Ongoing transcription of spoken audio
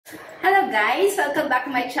Hello guys! Welcome back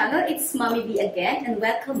to my channel. It's Mommy B again and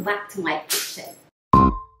welcome back to my kitchen.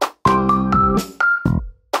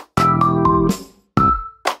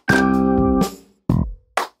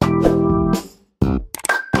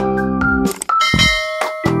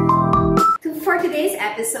 For today's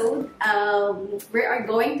episode, we are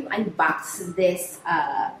going to unbox this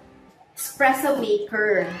espresso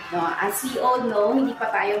maker. No? As we all know, hindi pa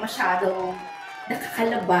tayo masyadong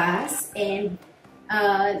nakakalabas and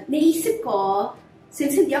naisip ko,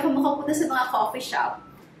 since hindi ako makapunta sa mga coffee shop,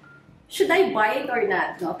 should I buy it or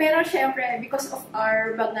not? No? Pero syempre, because of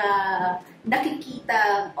our mga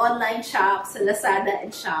nakikita online shops sa Lazada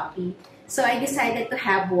and Shopee, so I decided to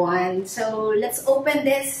have one. So let's open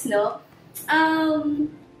this, no?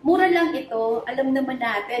 Mura lang ito. Alam naman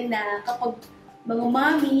natin na kapag mga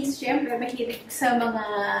mommies, syempre mahilig sa mga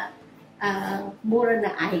mura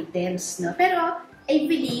na items, no? Pero I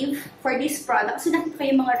believe for this product, so nakita ko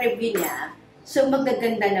yung mga review niya, so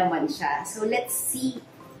magaganda naman siya. So let's see.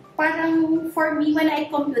 Parang for me, when I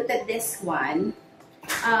computed this one,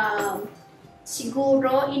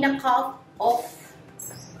 siguro in a cup of,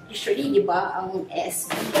 usually, di ba, ang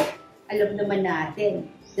SB, alam naman natin,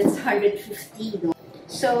 that's 150, no?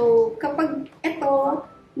 So, kapag ito,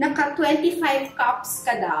 naka 25 cups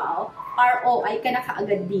ka daw, ROI ka na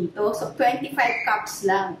kaagad dito. So, 25 cups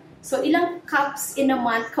lang. So, ilang cups in a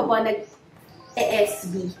month ka ba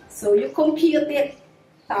nag-ESB? So, you compute it.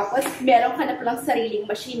 Tapos, meron ka na palang sariling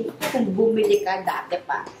machine kung bumili ka dati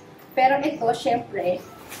pa. Pero ito, syempre,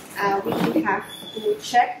 we have to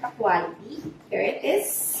check the quality. Here it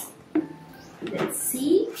is. Let's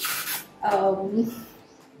see.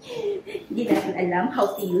 Hindi natin alam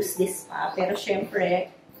how to use this pa. Pero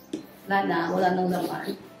syempre, wala nang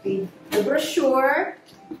laman. Okay. The brochure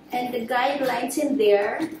and the guidelines in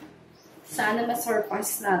there. Sana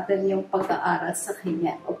ma-surpass natin yung pag-aaral sa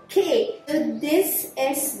kanya. Okay. So this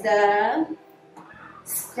is the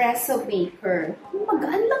espresso maker.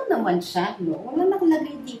 Magaan lang naman siya, no? Wala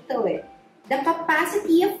nakalagay dito eh. The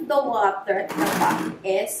capacity of the water at the back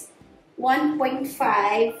is 1.5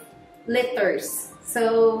 liters.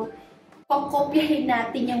 So, pagkopyahin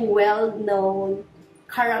natin yung well-known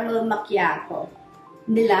Caramel Macchiato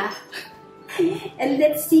nila. And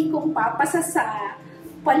let's see kung papasa sa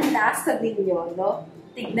panlasa ninyo, no?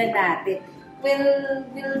 Tignan natin.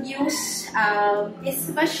 We'll use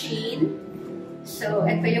this machine. So,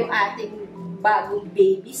 ito yung ating bagong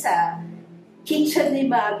baby sa kitchen ni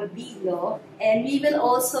Mommy B, no? And we will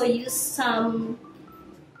also use some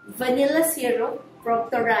vanilla syrup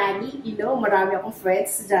from Torani. You know, marami akong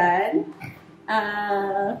friends dyan.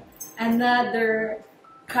 Another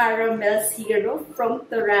caramel syrup from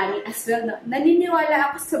Torani as well. No?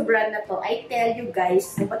 Naniniwala ako sa brand na to. I tell you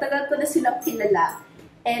guys, matagal ko na silang kilala.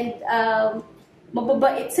 And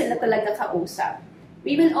mababait sila talaga kausap.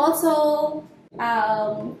 We will also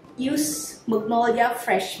use Magnolia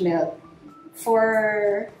fresh milk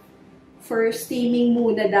for steaming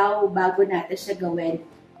muna daw bago natin siya gawin.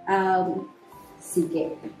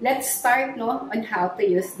 Sige. Let's start, no, on how to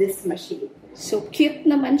use this machine. So, cute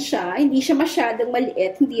naman siya. Hindi siya masyadong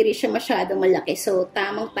maliit. Hindi rin siya masyadong malaki. So,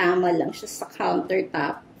 tamang-tama lang siya sa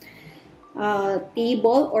countertop.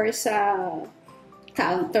 Table or sa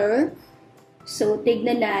counter. So,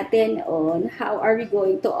 tignan natin on how are we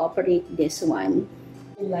going to operate this one.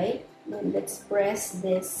 Right? Then let's press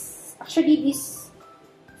this. Actually, this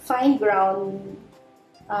fine ground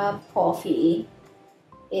coffee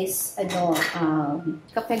is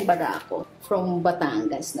Kapeng Barako from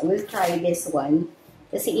Batangas. Now, we'll try this one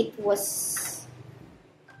kasi it was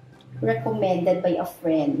recommended by a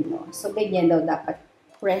friend, no? So, ganyan daw dapat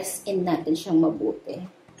press in natin siyang mabuti.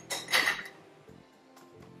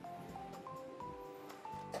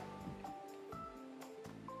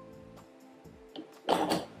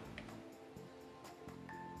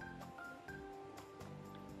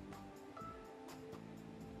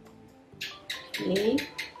 Okay.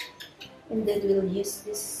 And then we'll use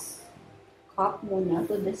this cup muna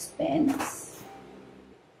to dispense.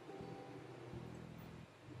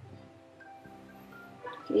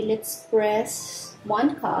 Okay, let's press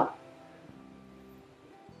 1 cup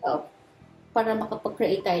para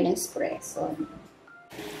makapag-create tayo ng espresso.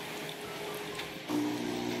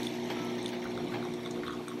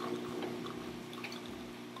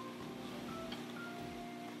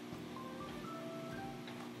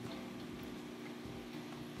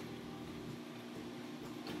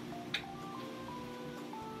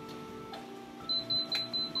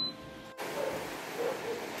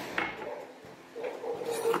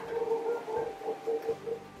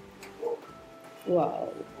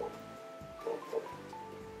 Wow.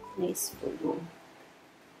 Nice food.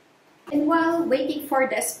 And while waiting for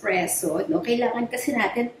the espresso, no, kailangan kasi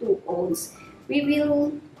natin 2 ounce. We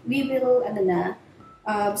will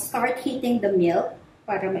start heating the milk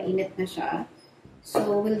para mainit na siya.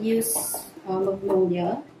 So we'll use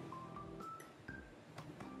magnolia.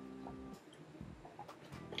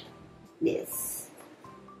 This.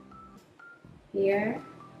 Here.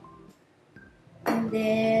 And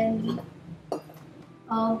then,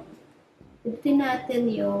 pilitin natin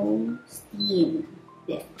yung steam.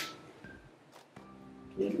 There.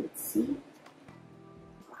 Okay, let's see.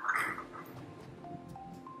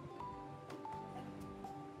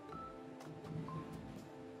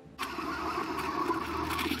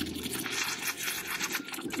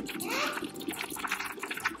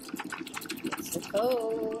 Let's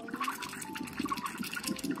go.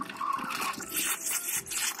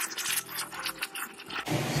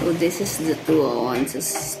 So this is the 2 ounce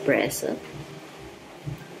espresso.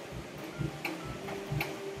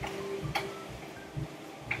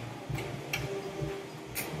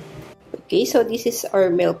 Okay, so this is our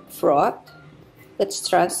milk froth. Let's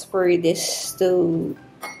transfer this to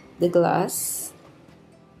the glass.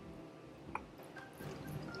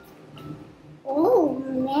 Oh,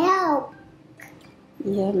 milk.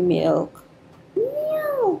 Yeah, milk.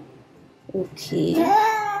 Milk. Okay.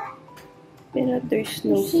 Pero there's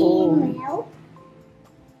no foam.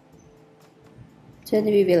 Then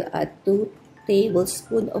we will add 2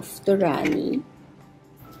 tablespoons of Torani.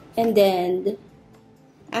 And then,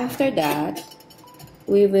 after that,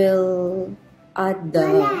 we will add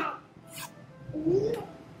the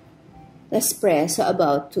espresso,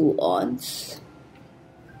 about 2 ounces.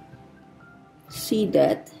 See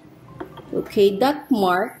that? Okay, that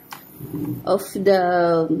mark of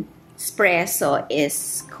the espresso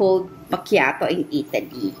is called macchiato in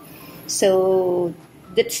Italy. So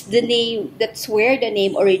that's the name, that's where the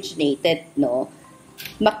name originated, no?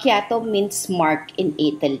 Macchiato means mark in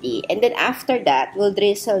Italy. And then after that, we'll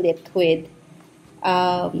drizzle it with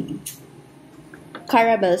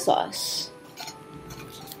caramel sauce.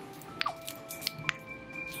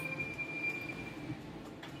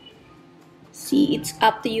 See, it's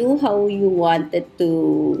up to you how you wanted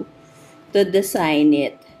to design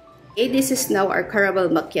it. Okay, this is now our caramel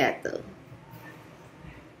macchiato.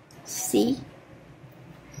 See?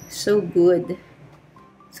 So good.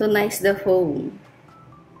 So nice the foam.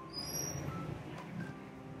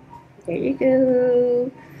 There you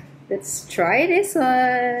go. Let's try this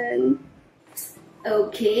one.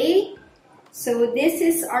 Okay. So this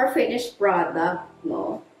is our finished product,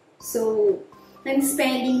 no? So, I'm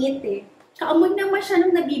spending it eh. Kaamoy naman siya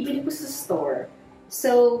nung nabibili ko sa store.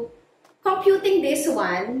 So, computing this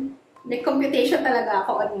one, may computation talaga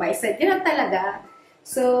ako on my side. Yun talaga.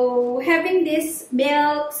 So, having this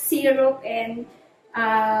milk, syrup, and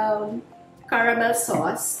caramel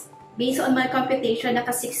sauce, based on my computation,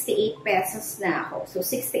 naka 68 pesos na ako. So,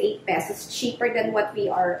 68 pesos, cheaper than what we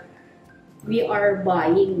are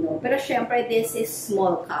buying, no? Pero syempre, this is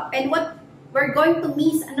small cup. And what we're going to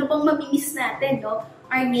miss, ano bang mamimiss natin, no?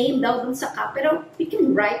 Our name daw dun sa cup. Pero we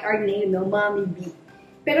can write our name, no? Mommy B.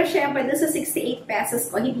 Pero syempre, dun sa 68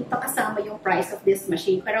 pesos ko, hindi pa kasama yung price of this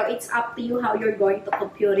machine. Pero it's up to you how you're going to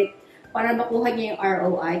compute it para makuha niya yung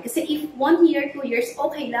ROI. Kasi if 1 year, 2 years,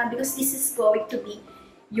 okay lang because this is going to be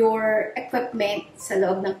your equipment sa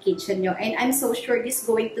loob ng kitchen nyo. And I'm so sure this is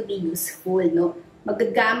going to be useful, no?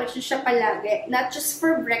 Magagamit nyo siya palagi. Not just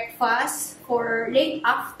for breakfast, for late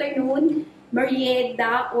afternoon,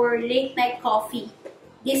 merienda, or late night coffee.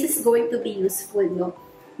 This is going to be useful, no?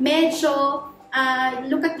 Medyo,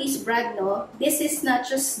 look at this brand, no? This is not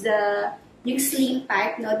just yung slim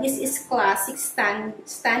type, no? This is classic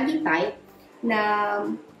standy type na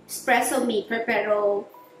espresso maker, pero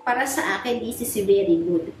para sa akin, this is very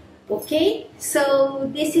good. Okay? So,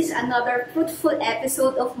 this is another fruitful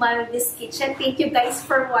episode of Maldi's Kitchen. Thank you guys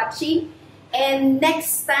for watching. And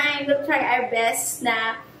next time, we'll try our best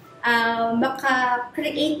na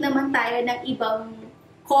maka-create naman tayo ng ibang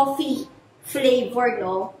coffee flavor,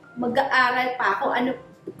 no? Mag-aaral pa ako.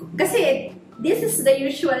 Kasi, this is the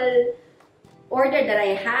usual order that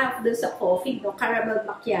I have dun sa coffee, no? Caramel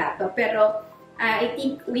macchiato. Pero, I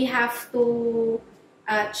think we have to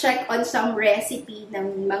check on some recipe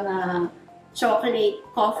ng mga chocolate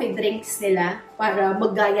coffee drinks nila para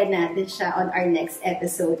magaya natin siya on our next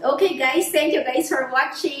episode. Okay guys, thank you guys for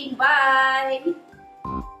watching. Bye!